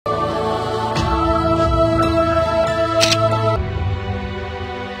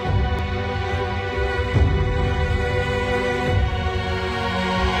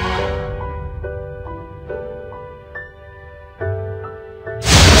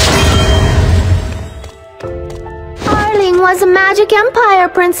was a magic empire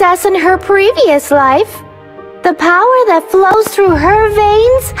princess in her previous life. The power that flows through her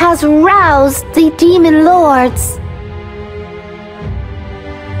veins has roused the demon lords.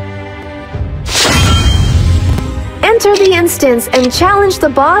 Enter the instance and challenge the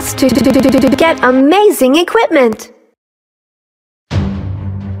boss to get amazing equipment.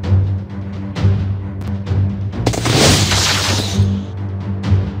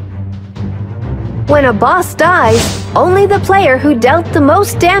 When a boss dies, only the player who dealt the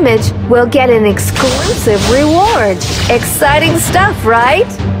most damage will get an exclusive reward. Exciting stuff, right?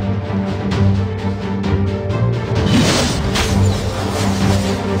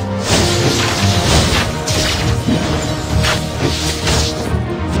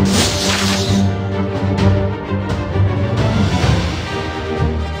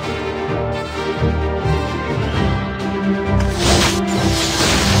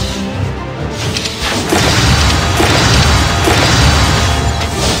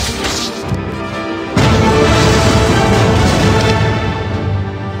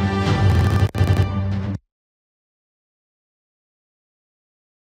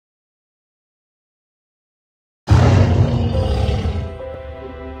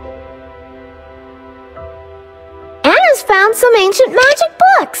 Found some ancient magic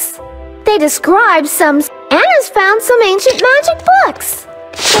books. They describe some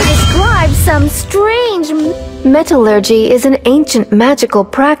strange metallurgy is an ancient magical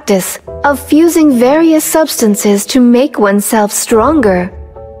practice of fusing various substances to make oneself stronger.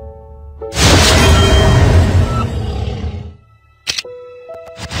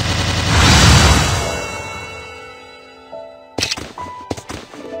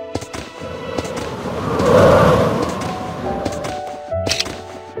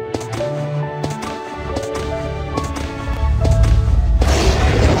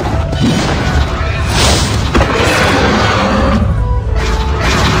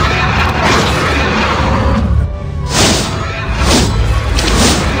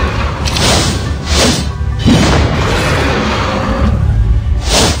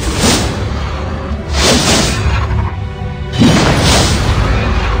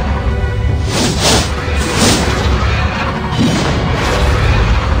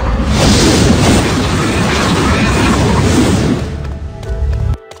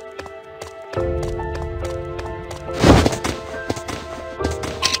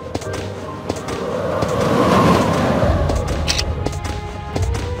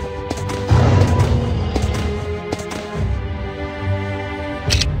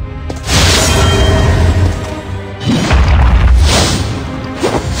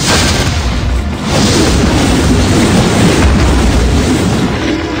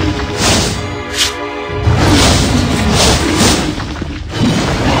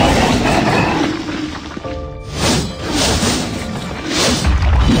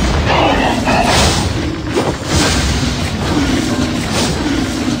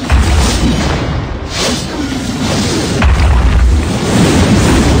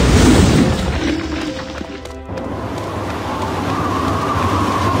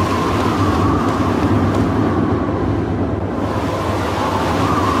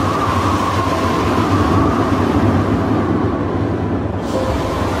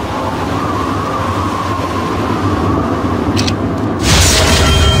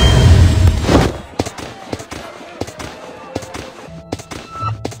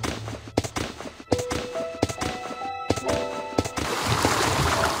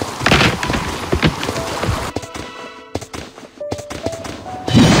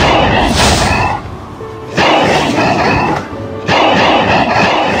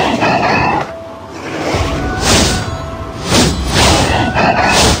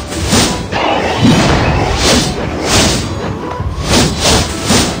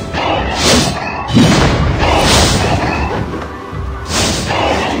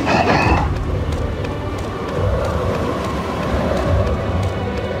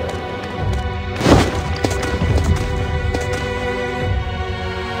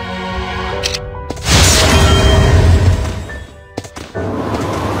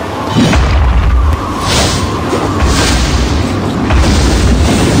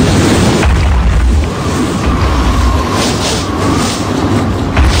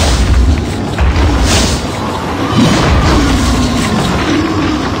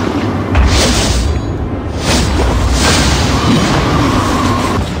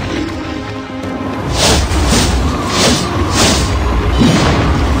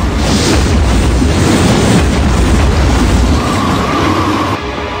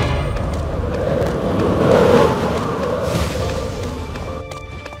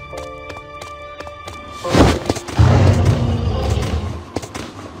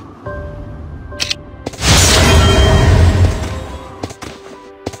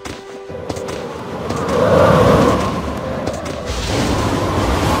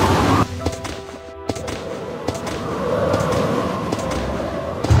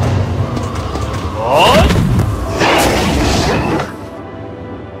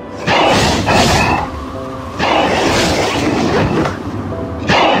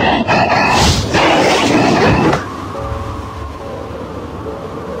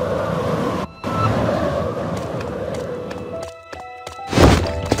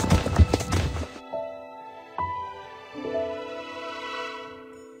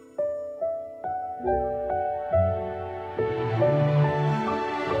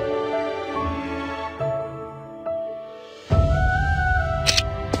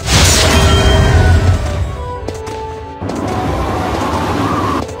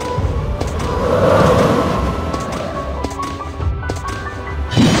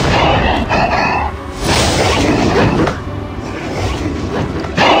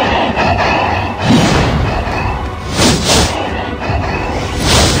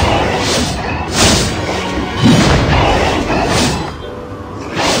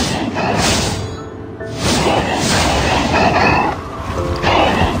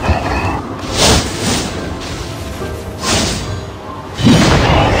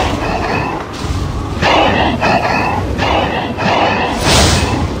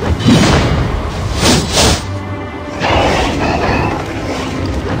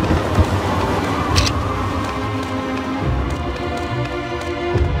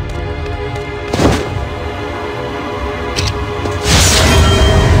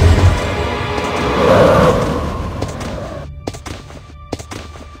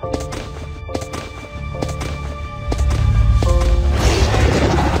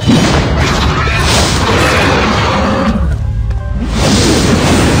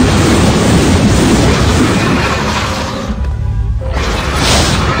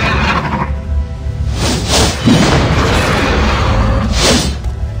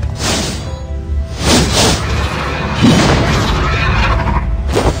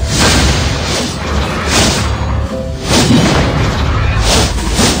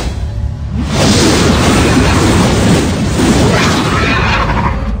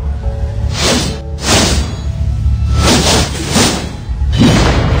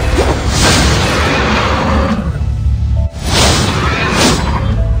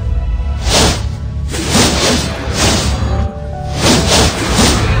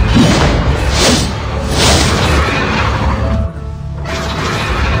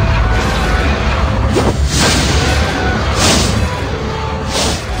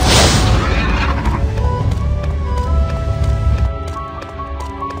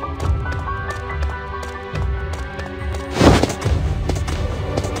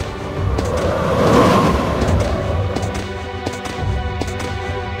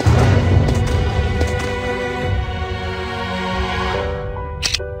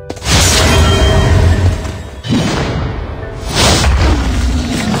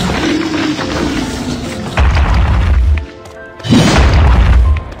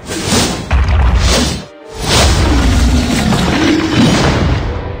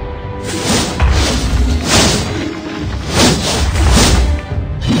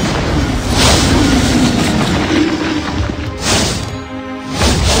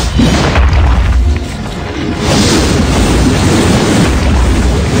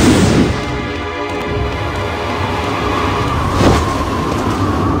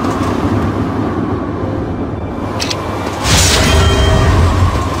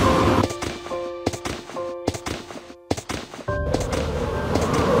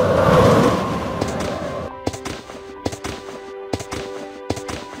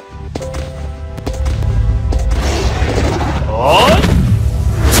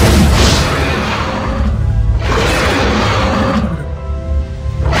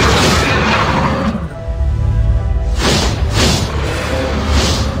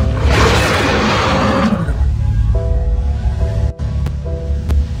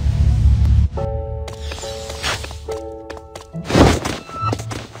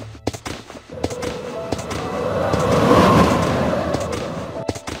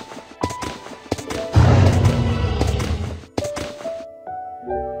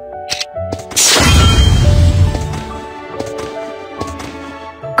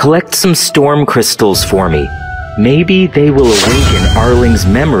 Collect some storm crystals for me. Maybe they will awaken Arling's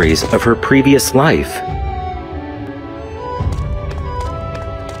memories of her previous life.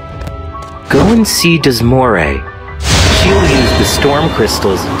 Go and see Desmore. She'll use the storm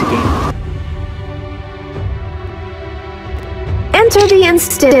crystals to gain... Enter the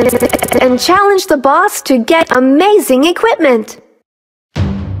instance and challenge the boss to get amazing equipment.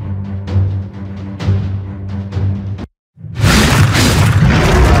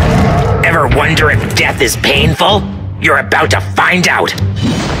 Ever wonder if death is painful? You're about to find out!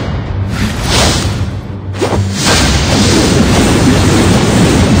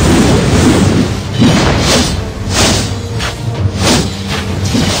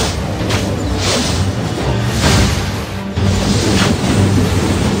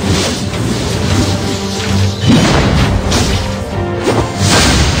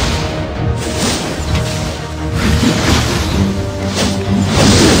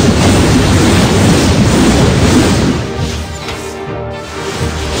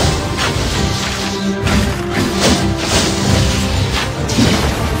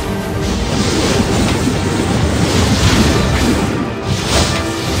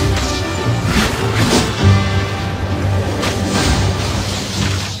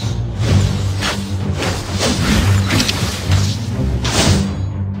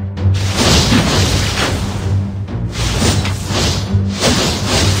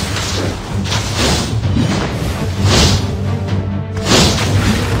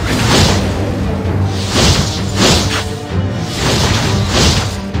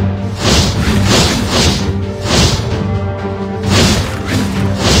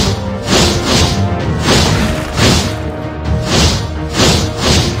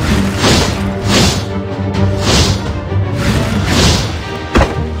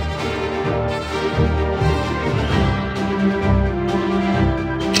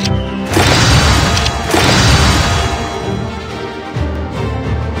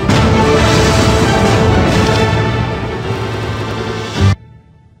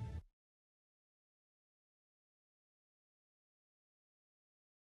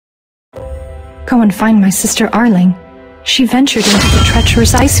 Go and find my sister Arling. She ventured into the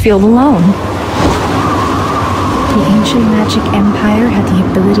treacherous ice field alone. The ancient magic empire had the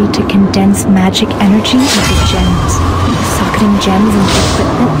ability to condense magic energy into gems. Socketing gems into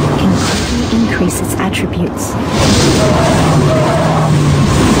equipment can greatly increase its attributes.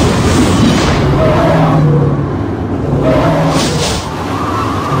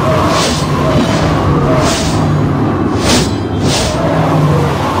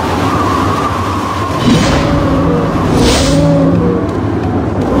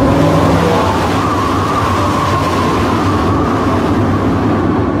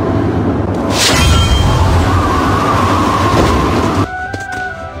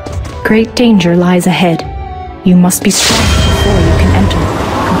 Great danger lies ahead. You must be strong before you can enter.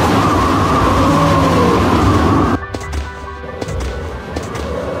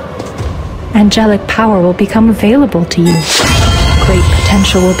 Angelic power will become available to you. Great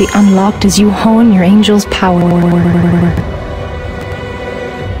potential will be unlocked as you hone your angel's power.